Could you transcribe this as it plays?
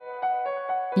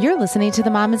You're listening to the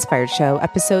Mom Inspired Show,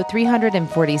 episode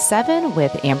 347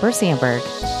 with Amber Sandberg.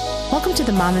 Welcome to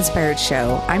the Mom Inspired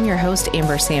Show. I'm your host,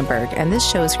 Amber Sandberg, and this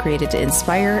show is created to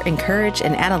inspire, encourage,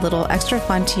 and add a little extra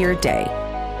fun to your day.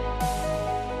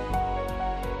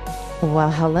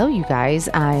 Well, hello, you guys.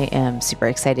 I am super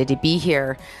excited to be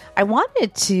here. I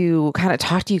wanted to kind of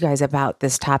talk to you guys about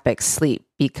this topic, sleep,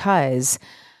 because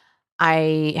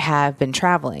I have been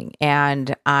traveling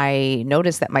and I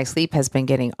noticed that my sleep has been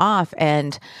getting off.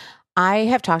 And I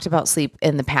have talked about sleep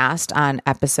in the past on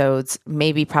episodes,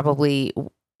 maybe probably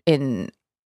in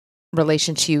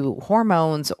relation to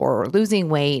hormones or losing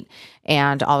weight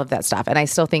and all of that stuff. And I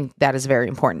still think that is very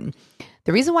important.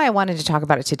 The reason why I wanted to talk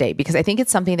about it today, because I think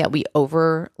it's something that we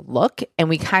overlook and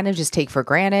we kind of just take for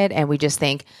granted. And we just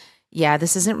think, yeah,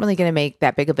 this isn't really going to make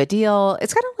that big of a deal.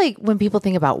 It's kind of like when people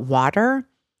think about water.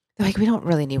 They're like, we don't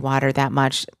really need water that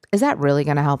much. Is that really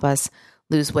going to help us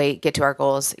lose weight, get to our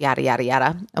goals, yada, yada,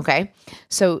 yada? Okay.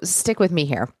 So stick with me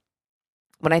here.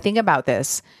 When I think about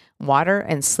this, water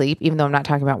and sleep, even though I'm not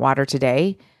talking about water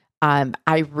today,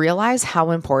 I realize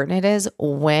how important it is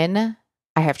when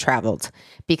I have traveled,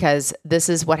 because this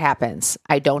is what happens.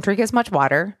 I don't drink as much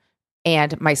water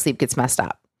and my sleep gets messed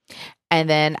up. And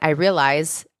then I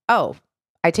realize,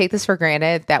 I take this for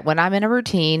granted that when I'm in a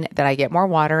routine that I get more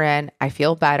water in, I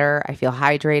feel better, I feel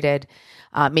hydrated,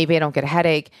 maybe I don't get a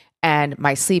headache, and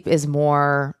my sleep is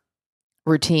more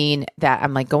routine, that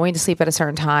I'm like going to sleep at a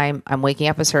certain time, I'm waking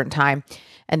up a certain time.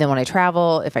 And then when I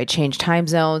travel, if I change time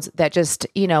zones, that just,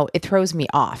 it throws me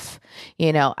off.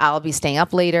 I'll be staying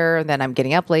up later, and then I'm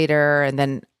getting up later, and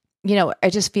then, I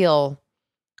just feel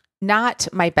not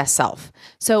my best self.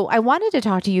 So I wanted to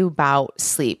talk to you about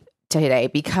sleep today,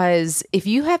 because if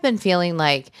you have been feeling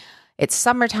like it's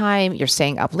summertime, you're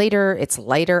staying up later, it's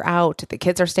lighter out, the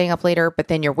kids are staying up later, but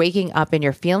then you're waking up and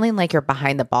you're feeling like you're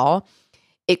behind the ball,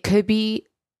 it could be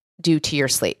due to your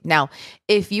sleep. Now,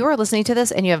 if you are listening to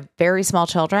this and you have very small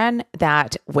children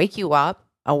that wake you up,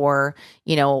 or,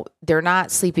 they're not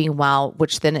sleeping well,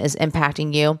 which then is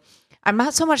impacting you, I'm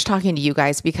not so much talking to you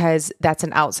guys because that's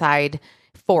an outside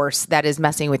force that is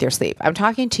messing with your sleep. I'm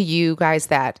talking to you guys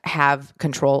that have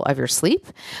control of your sleep,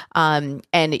 and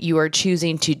you are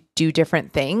choosing to do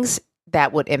different things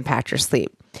that would impact your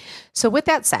sleep. So with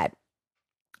that said,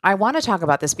 I want to talk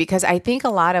about this because I think a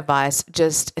lot of us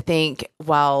just think,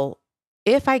 well,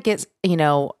 if I get,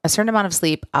 a certain amount of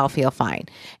sleep, I'll feel fine.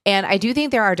 And I do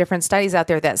think there are different studies out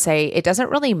there that say it doesn't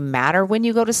really matter when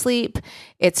you go to sleep.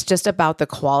 It's just about the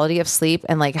quality of sleep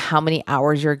and like how many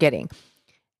hours you're getting.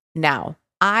 Now,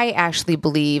 I actually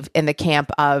believe in the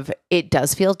camp of it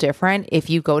does feel different if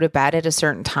you go to bed at a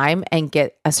certain time and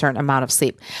get a certain amount of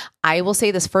sleep. I will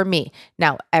say this for me.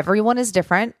 Now, everyone is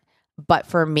different, but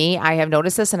for me, I have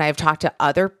noticed this, and I've talked to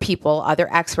other people, other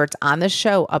experts on the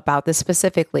show about this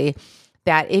specifically,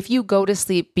 that if you go to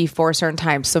sleep before a certain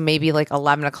time, so maybe like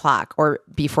 11 o'clock or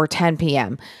before 10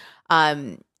 p.m.,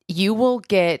 you will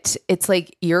get, it's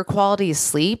like your quality of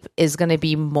sleep is going to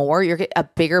be more, you're getting a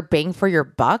bigger bang for your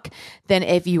buck than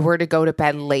if you were to go to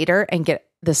bed later and get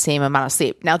the same amount of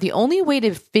sleep. Now, the only way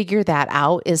to figure that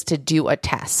out is to do a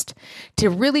test to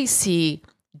really see,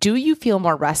 do you feel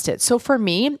more rested? So for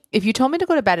me, if you told me to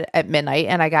go to bed at midnight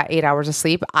and I got 8 hours of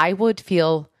sleep, I would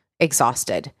feel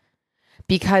exhausted,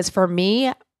 because for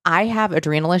me, I have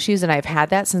adrenal issues and I've had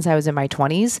that since I was in my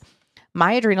 20s.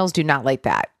 My adrenals do not like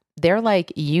that. They're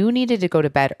like, you needed to go to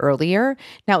bed earlier.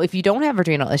 Now, if you don't have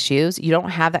adrenal issues, you don't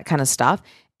have that kind of stuff,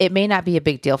 it may not be a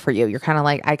big deal for you. You're kind of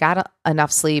like, I got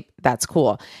enough sleep. That's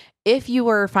cool. If you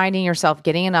are finding yourself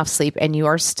getting enough sleep and you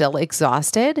are still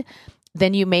exhausted,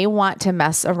 then you may want to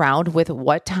mess around with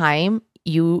what time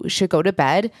you should go to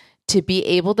bed to be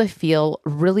able to feel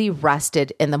really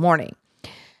rested in the morning.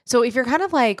 So if you're kind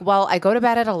of like, well, I go to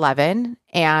bed at 11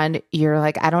 and you're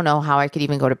like, I don't know how I could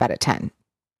even go to bed at 10.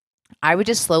 I would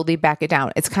just slowly back it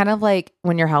down. It's kind of like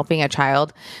when you're helping a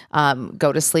child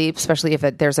go to sleep, especially if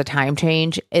there's a time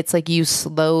change. It's like you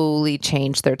slowly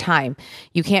change their time.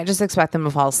 You can't just expect them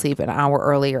to fall asleep an hour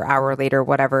early or hour later,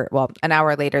 whatever. Well, an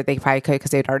hour later, they probably could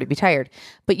because they'd already be tired.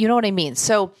 But you know what I mean?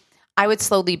 So I would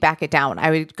slowly back it down.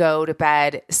 I would go to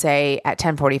bed, say, at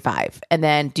 10:45 and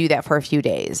then do that for a few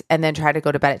days and then try to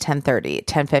go to bed at 10:30,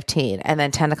 10:15, and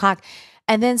then 10 o'clock,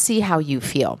 and then see how you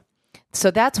feel. So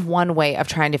that's one way of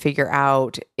trying to figure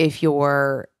out if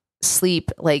your sleep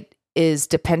is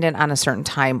dependent on a certain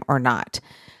time or not.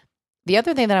 The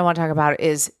other thing that I want to talk about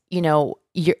is,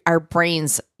 our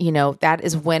brains, that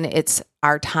is when it's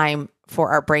our time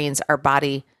for our brains, our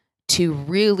body to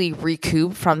really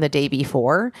recoup from the day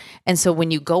before. And so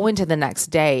when you go into the next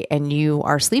day and you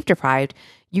are sleep deprived,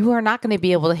 you are not going to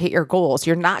be able to hit your goals.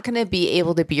 You're not going to be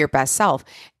able to be your best self.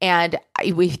 And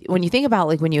when you think about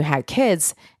like when you had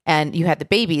kids and you had the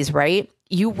babies, right?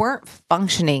 You weren't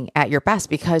functioning at your best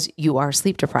because you are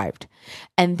sleep deprived.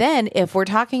 And then if we're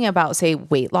talking about, say,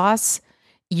 weight loss,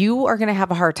 you are going to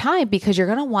have a hard time because you're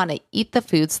going to want to eat the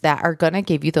foods that are going to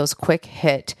give you those quick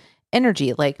hit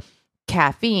energy, like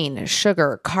caffeine,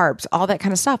 sugar, carbs, all that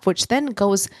kind of stuff, which then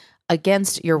goes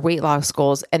against your weight loss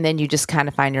goals. And then you just kind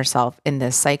of find yourself in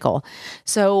this cycle.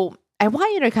 So I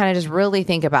want you to kind of just really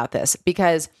think about this,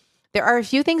 because there are a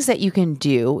few things that you can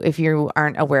do if you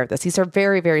aren't aware of this. These are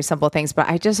very, very simple things, but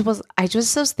I just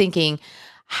was thinking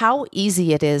how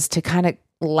easy it is to kind of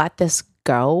let this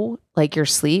go, like your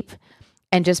sleep,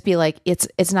 and just be like,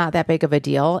 it's not that big of a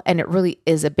deal. And it really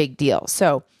is a big deal.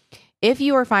 So if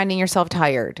you are finding yourself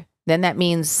tired, then that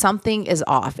means something is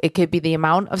off. It could be the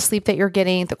amount of sleep that you're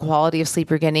getting, the quality of sleep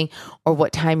you're getting, or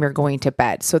what time you're going to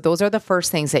bed. So those are the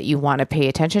first things that you want to pay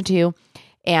attention to.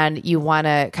 And you want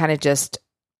to kind of just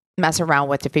mess around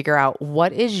with to figure out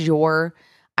what is your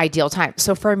ideal time.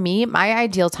 So for me, my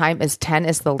ideal time is 10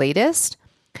 is the latest.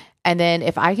 And then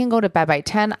if I can go to bed by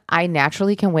 10, I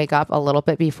naturally can wake up a little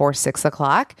bit before 6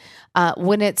 o'clock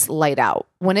when it's light out.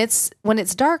 When it's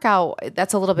dark out,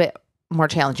 that's a little bit more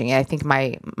challenging. I think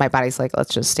my body's like,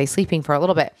 let's just stay sleeping for a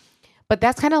little bit. But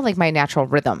that's kind of like my natural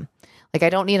rhythm. Like I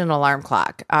don't need an alarm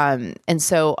clock. And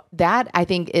so that I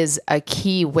think is a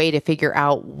key way to figure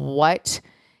out what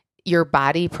your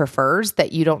body prefers,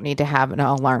 that you don't need to have an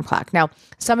alarm clock. Now,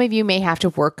 some of you may have to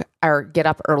work or get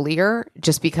up earlier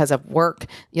just because of work.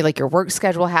 Like your work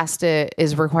schedule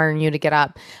is requiring you to get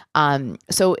up.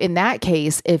 So in that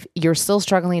case, if you're still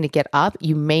struggling to get up,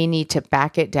 you may need to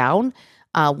back it down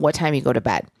what time you go to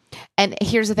bed. And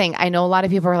here's the thing. I know a lot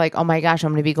of people are like, oh my gosh, I'm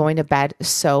going to be going to bed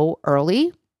so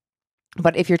early.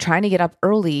 But if you're trying to get up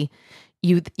early,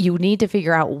 you need to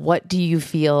figure out, what do you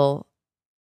feel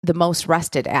the most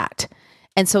rested at?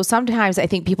 And so sometimes I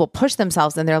think people push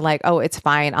themselves and they're like, oh, it's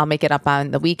fine, I'll make it up on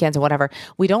the weekends or whatever.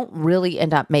 We don't really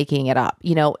end up making it up.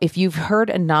 You know, if you've heard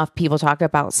enough people talk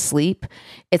about sleep,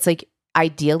 it's like,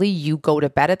 ideally you go to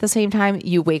bed at the same time,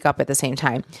 you wake up at the same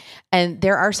time. And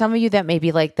there are some of you that may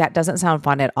be like, that doesn't sound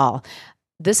fun at all.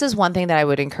 This is one thing that I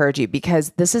would encourage you, because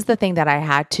this is the thing that I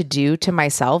had to do to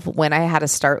myself when I had to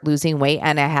start losing weight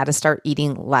and I had to start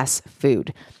eating less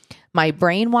food. My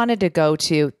brain wanted to go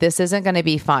to, this isn't going to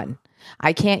be fun.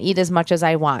 I can't eat as much as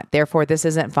I want. Therefore, this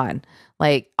isn't fun.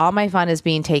 Like all my fun is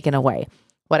being taken away.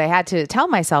 What I had to tell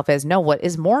myself is, no, what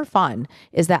is more fun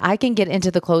is that I can get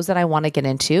into the clothes that I want to get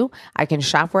into. I can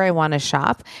shop where I want to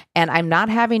shop. And I'm not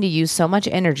having to use so much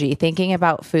energy thinking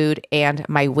about food and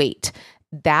my weight.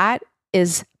 That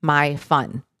is my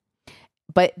fun.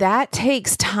 But that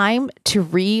takes time to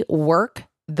rework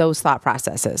those thought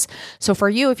processes. So for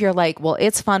you, if you're like, well,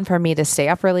 it's fun for me to stay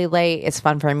up really late. It's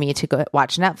fun for me to go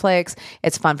watch Netflix.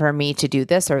 It's fun for me to do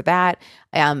this or that.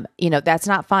 That's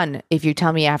not fun if you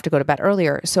tell me I have to go to bed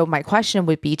earlier. So my question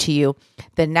would be to you,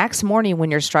 the next morning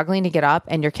when you're struggling to get up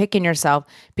and you're kicking yourself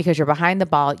because you're behind the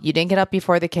ball, you didn't get up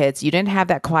before the kids, you didn't have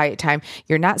that quiet time,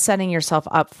 you're not setting yourself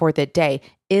up for the day.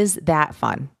 Is that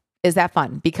fun? Is that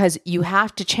fun? Because you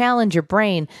have to challenge your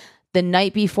brain the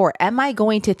night before. Am I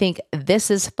going to think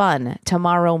this is fun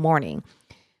tomorrow morning?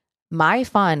 My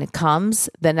fun comes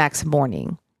the next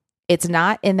morning. It's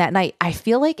not in that night. I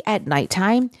feel like at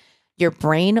nighttime, your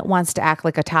brain wants to act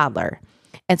like a toddler.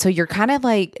 And so you're kind of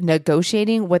like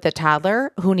negotiating with a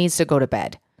toddler who needs to go to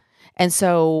bed. And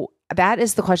so that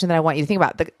is the question that I want you to think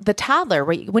about. The toddler,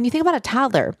 right? When you think about a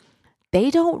toddler, they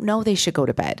don't know they should go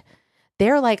to bed.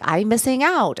 They're like, I'm missing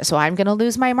out. So I'm going to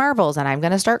lose my marbles and I'm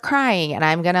going to start crying and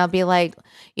I'm going to be like,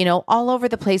 all over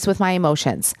the place with my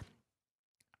emotions.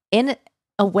 In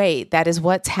a way, that is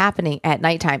what's happening at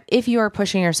nighttime if you are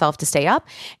pushing yourself to stay up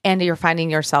and you're finding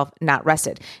yourself not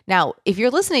rested. Now, if you're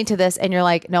listening to this and you're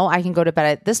like, no, I can go to bed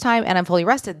at this time and I'm fully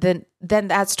rested, then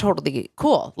that's totally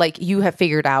cool. Like you have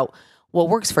figured out what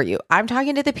works for you. I'm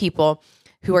talking to the people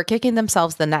who are kicking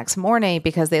themselves the next morning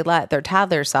because they let their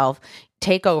toddler self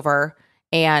take over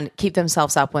and keep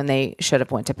themselves up when they should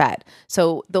have went to bed.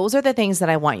 So those are the things that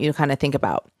I want you to kind of think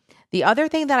about. The other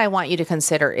thing that I want you to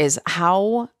consider is,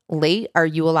 how late are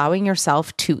you allowing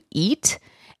yourself to eat?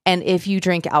 And if you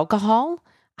drink alcohol,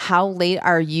 how late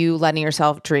are you letting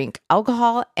yourself drink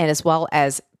alcohol, and as well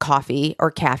as coffee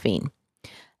or caffeine?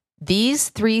 These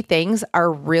three things are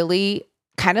really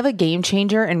kind of a game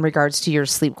changer in regards to your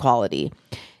sleep quality.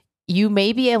 You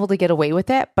may be able to get away with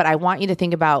it, but I want you to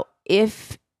think about,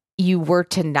 if you were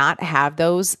to not have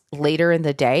those later in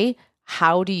the day,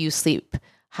 how do you sleep?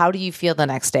 How do you feel the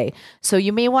next day? So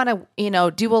you may want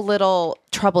to, do a little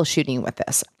troubleshooting with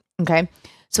this. Okay.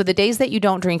 So the days that you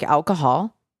don't drink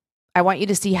alcohol, I want you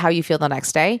to see how you feel the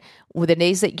next day. With the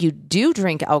days that you do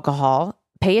drink alcohol,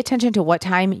 pay attention to what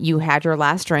time you had your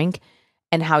last drink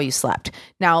and how you slept.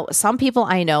 Now, some people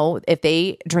I know, if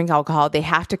they drink alcohol, they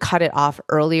have to cut it off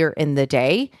earlier in the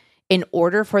day in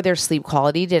order for their sleep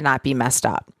quality to not be messed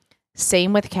up.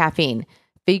 Same with caffeine.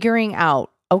 Figuring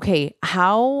out, okay,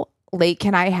 how late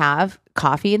can I have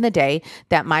coffee in the day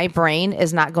that my brain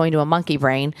is not going to a monkey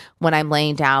brain when I'm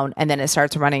laying down and then it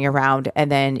starts running around and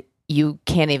then you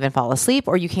can't even fall asleep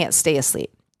or you can't stay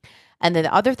asleep. And then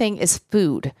the other thing is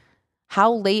food.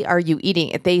 How late are you eating?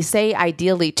 If they say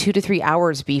ideally 2 to 3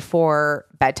 hours before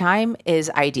bedtime is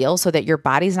ideal so that your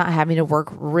body's not having to work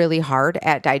really hard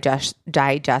at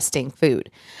digesting food.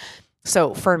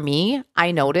 So for me,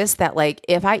 I notice that like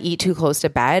if I eat too close to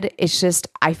bed, it's just,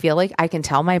 I feel like I can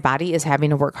tell my body is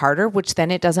having to work harder, which then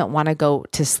it doesn't want to go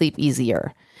to sleep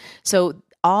easier. So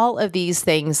all of these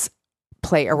things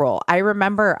play a role. I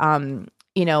remember,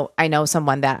 I know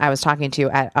someone that I was talking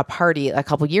to at a party a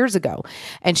couple years ago,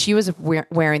 and she was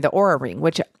wearing the Oura ring,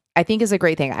 which I think is a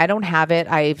great thing. I don't have it.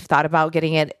 I've thought about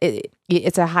getting it.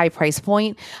 It's a high price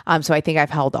point. So I think I've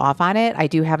held off on it. I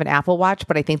do have an Apple Watch,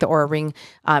 but I think the Oura ring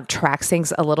tracks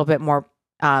things a little bit more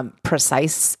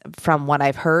precise from what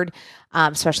I've heard,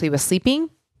 especially with sleeping.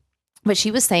 But she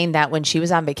was saying that when she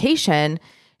was on vacation,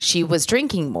 she was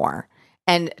drinking more.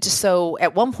 And so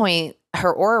at one point,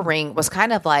 her Oura ring was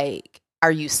kind of like,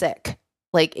 are you sick?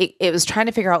 Like it was trying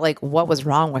to figure out like what was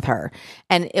wrong with her.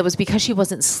 And it was because she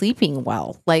wasn't sleeping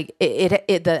well. Like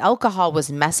the alcohol was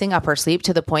messing up her sleep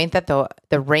to the point that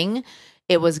the ring,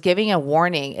 it was giving a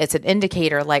warning. It's an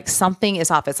indicator like something is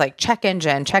off. It's like check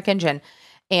engine.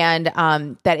 And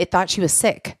that it thought she was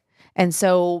sick. And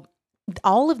so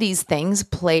all of these things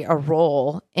play a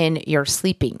role in your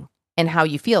sleeping and how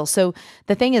you feel. So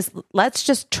the thing is, let's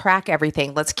just track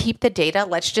everything. Let's keep the data.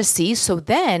 Let's just see. So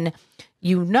then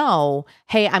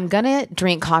hey, I'm going to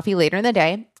drink coffee later in the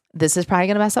day. This is probably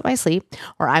going to mess up my sleep.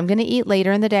 Or I'm going to eat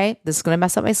later in the day. This is going to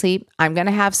mess up my sleep. I'm going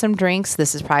to have some drinks.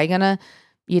 This is probably going to,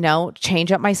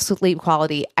 change up my sleep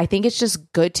quality. I think it's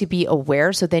just good to be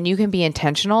aware. So then you can be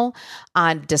intentional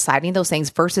on deciding those things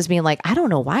versus being like, I don't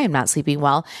know why I'm not sleeping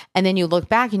well. And then you look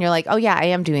back and you're like, oh yeah, I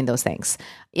am doing those things.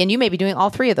 And you may be doing all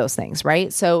three of those things,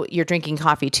 right? So you're drinking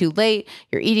coffee too late,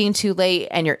 you're eating too late,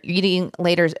 and you're eating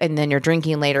later, and then you're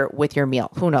drinking later with your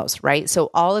meal. Who knows, right?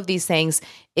 So all of these things,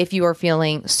 if you are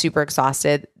feeling super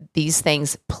exhausted, these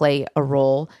things play a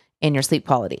role in your sleep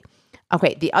quality.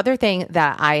 Okay, the other thing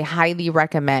that I highly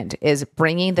recommend is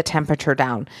bringing the temperature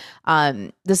down.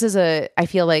 This is I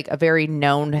feel like a very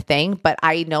known thing, but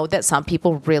I know that some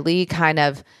people really kind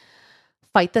of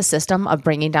fight the system of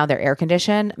bringing down their air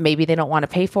condition. Maybe they don't want to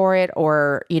pay for it,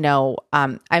 or,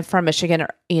 I'm from Michigan,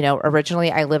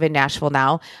 originally I live in Nashville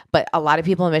now, but a lot of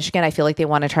people in Michigan, I feel like they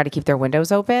want to try to keep their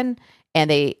windows open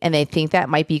and they think that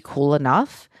might be cool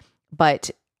enough,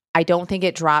 but I don't think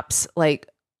it drops like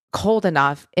cold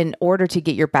enough in order to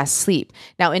get your best sleep.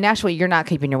 Now in Nashville, you're not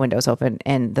keeping your windows open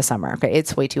in the summer. Okay.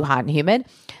 It's way too hot and humid.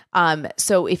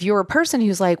 So if you're a person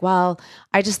who's like, well,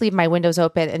 I just leave my windows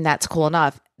open and that's cool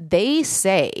enough. They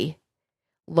say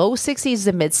low 60s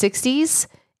to mid 60s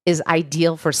is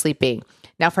ideal for sleeping.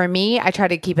 Now for me, I try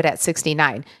to keep it at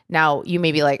 69. Now you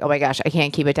may be like, oh my gosh, I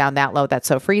can't keep it down that low. That's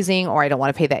so freezing, or I don't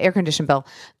want to pay that air condition bill.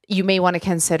 You may want to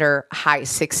consider high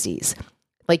 60s.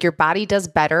 Like your body does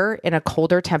better in a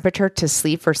colder temperature to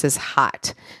sleep versus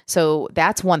hot. So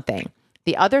that's one thing.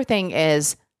 The other thing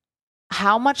is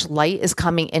how much light is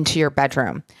coming into your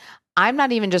bedroom. I'm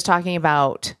not even just talking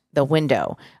about the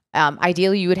window.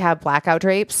 Ideally, you would have blackout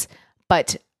drapes,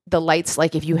 but the lights,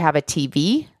 like if you have a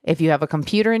TV, if you have a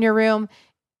computer in your room,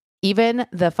 even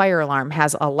the fire alarm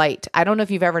has a light. I don't know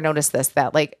if you've ever noticed this,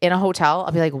 that like in a hotel,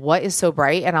 I'll be like, what is so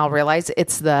bright? And I'll realize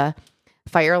it's the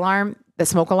fire alarm, the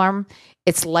smoke alarm.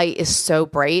 Its light is so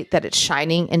bright that it's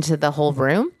shining into the whole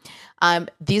room.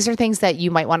 These are things that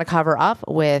you might want to cover up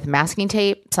with masking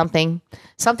tape, something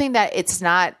that it's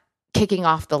not kicking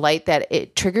off the light, that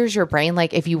it triggers your brain.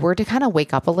 Like if you were to kind of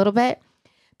wake up a little bit,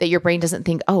 that your brain doesn't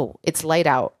think, oh, it's light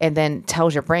out, and then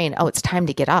tells your brain, oh, it's time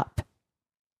to get up.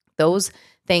 Those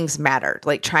things matter,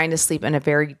 like trying to sleep in a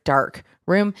very dark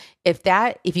room. If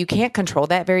you can't control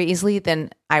that very easily, then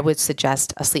I would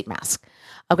suggest a sleep mask.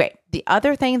 Okay. The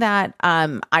other thing that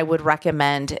I would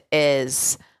recommend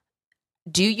is,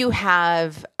 do you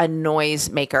have a noise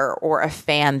maker or a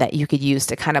fan that you could use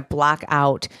to kind of block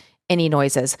out any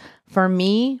noises? For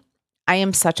me, I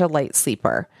am such a light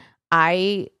sleeper.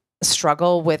 I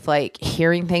struggle with like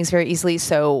hearing things very easily.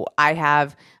 So I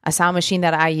have a sound machine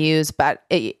that I use, but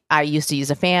I used to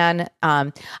use a fan.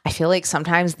 I feel like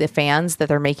sometimes the fans that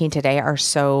they're making today are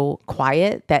so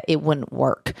quiet that it wouldn't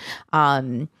work.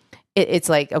 It's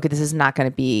like, okay, this is not going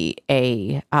to be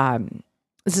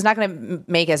this is not going to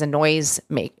make as a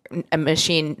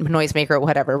machine noise maker or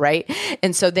whatever. Right.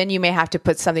 And so then you may have to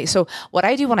put something. So what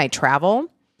I do when I travel,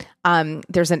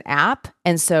 there's an app.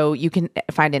 And so you can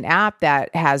find an app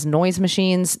that has noise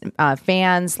machines,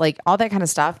 fans, like all that kind of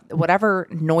stuff, whatever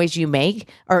noise you make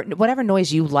or whatever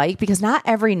noise you like, because not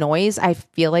every noise I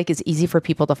feel like is easy for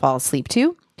people to fall asleep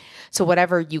to. So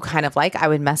whatever you kind of like, I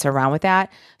would mess around with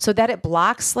that so that it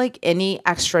blocks like any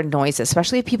extra noise,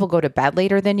 especially if people go to bed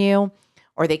later than you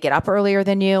or they get up earlier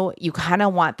than you. You kind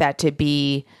of want that to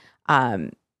be,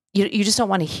 you just don't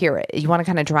want to hear it. You want to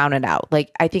kind of drown it out.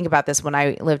 Like I think about this when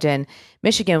I lived in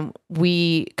Michigan,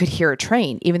 we could hear a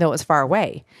train, even though it was far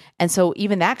away. And so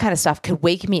even that kind of stuff could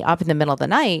wake me up in the middle of the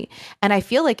night. And I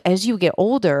feel like as you get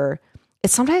older,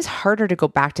 it's sometimes harder to go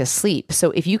back to sleep. So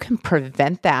if you can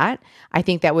prevent that, I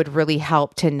think that would really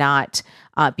help to not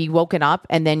be woken up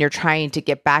and then you're trying to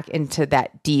get back into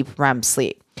that deep REM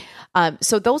sleep.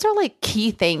 So those are like key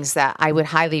things that I would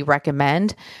highly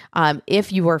recommend.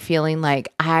 If you are feeling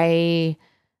like I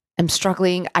am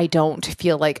struggling, I don't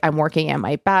feel like I'm working at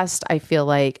my best, I feel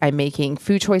like I'm making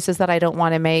food choices that I don't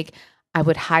want to make, I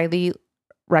would highly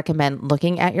recommend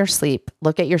looking at your sleep,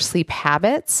 look at your sleep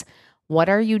habits. What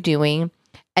are you doing?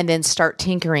 And then start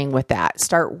tinkering with that.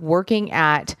 Start working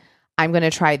at, I'm going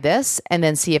to try this and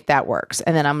then see if that works.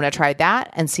 And then I'm going to try that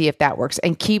and see if that works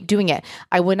and keep doing it.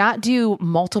 I would not do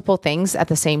multiple things at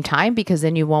the same time because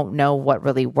then you won't know what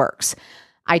really works.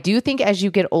 I do think as you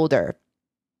get older,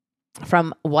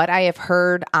 from what I have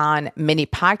heard on many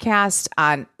podcasts,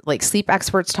 on like sleep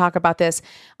experts talk about this,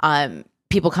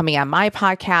 people coming on my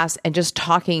podcast and just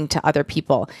talking to other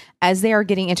people as they are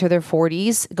getting into their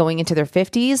 40s, going into their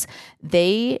 50s,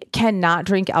 they cannot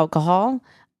drink alcohol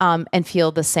and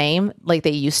feel the same like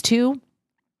they used to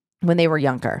when they were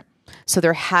younger. So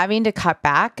they're having to cut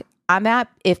back on that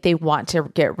if they want to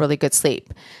get really good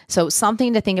sleep. So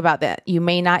something to think about that you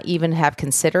may not even have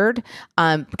considered,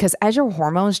 because as your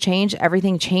hormones change,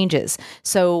 everything changes.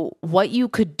 So what you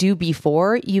could do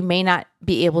before, you may not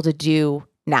be able to do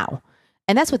now.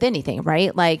 And that's with anything,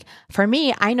 right? Like for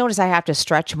me, I notice I have to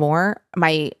stretch more.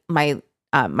 My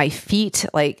feet,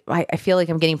 like I feel like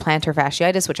I'm getting plantar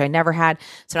fasciitis, which I never had.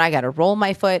 So now I got to roll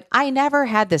my foot. I never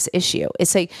had this issue.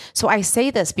 It's like, so I say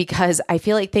this because I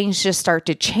feel like things just start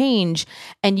to change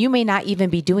and you may not even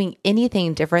be doing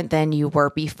anything different than you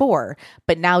were before,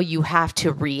 but now you have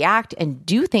to react and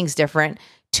do things different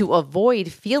to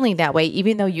avoid feeling that way,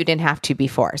 even though you didn't have to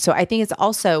before. So I think it's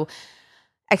also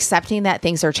accepting that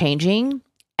things are changing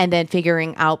and then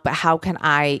figuring out, but how can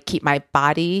I keep my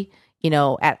body,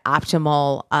 at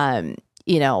optimal, at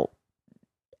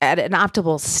an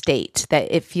optimal state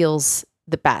that it feels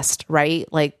the best,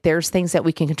 right? Like there's things that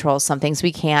we can control, some things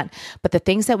we can't, but the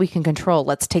things that we can control,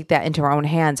 let's take that into our own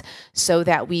hands so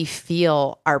that we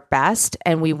feel our best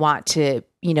and we want to,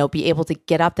 be able to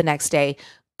get up the next day,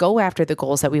 go after the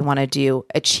goals that we want to do,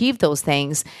 achieve those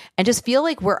things, and just feel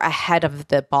like we're ahead of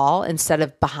the ball instead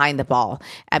of behind the ball.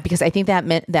 Because I think that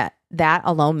meant that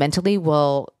alone mentally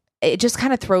it just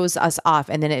kind of throws us off.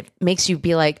 And then it makes you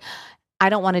be like, I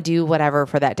don't want to do whatever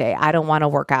for that day. I don't want to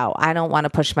work out. I don't want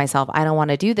to push myself. I don't want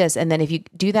to do this. And then if you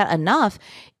do that enough,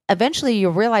 eventually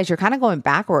you'll realize you're kind of going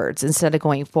backwards instead of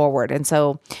going forward. And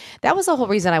so that was the whole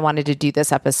reason I wanted to do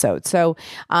this episode. So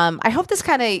I hope this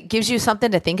kind of gives you something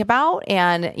to think about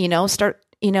and, start,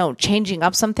 changing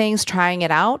up some things, trying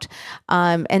it out,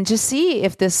 and just see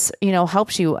if this,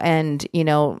 helps you and,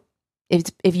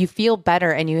 if you feel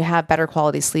better and you have better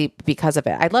quality sleep because of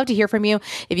it. I'd love to hear from you.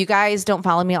 If you guys don't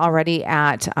follow me already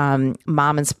at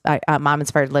Mom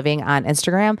Inspired Living on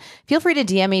Instagram, feel free to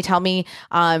DM me. Tell me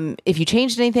if you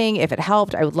changed anything, if it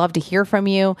helped. I would love to hear from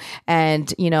you.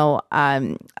 And,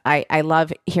 I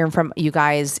love hearing from you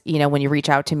guys, when you reach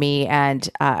out to me. And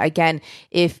again,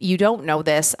 if you don't know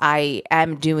this, I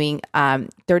am doing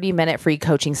 30-minute free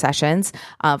coaching sessions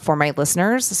for my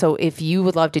listeners. So if you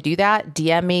would love to do that,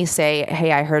 DM me, say,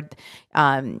 hey, I heard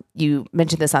you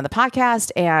mentioned this on the podcast,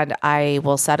 and I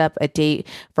will set up a date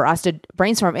for us to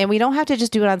brainstorm. And we don't have to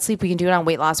just do it on sleep. We can do it on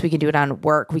weight loss. We can do it on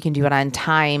work. We can do it on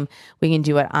time. We can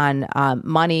do it on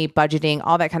money, budgeting,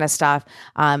 all that kind of stuff.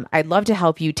 I'd love to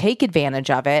help you take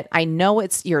advantage of it. I know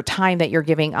it's your time that you're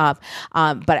giving up,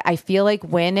 but I feel like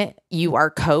when you are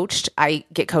coached, I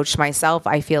get coached myself.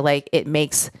 I feel like it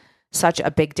makes such a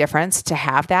big difference to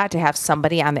have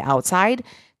somebody on the outside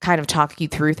kind of talk you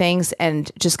through things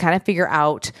and just kind of figure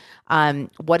out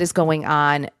what is going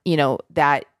on,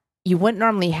 that you wouldn't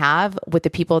normally have with the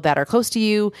people that are close to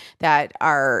you, that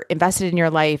are invested in your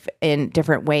life in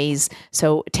different ways.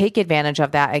 So take advantage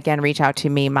of that. Again, reach out to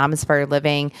me, Mom Inspired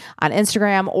Living on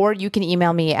Instagram, or you can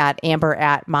email me at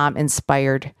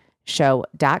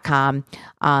amber@mominspiredshow.com.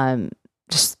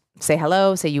 Just say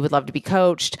hello, say you would love to be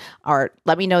coached, or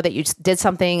let me know that you did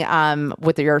something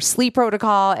with your sleep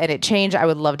protocol and it changed. I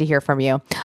would love to hear from you.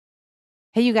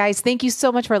 Hey, you guys, thank you so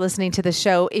much for listening to the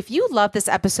show. If you love this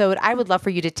episode, I would love for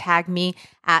you to tag me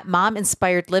at Mom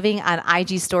Inspired Living on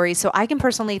IG Stories so I can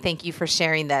personally thank you for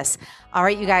sharing this. All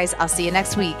right, you guys, I'll see you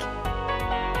next week.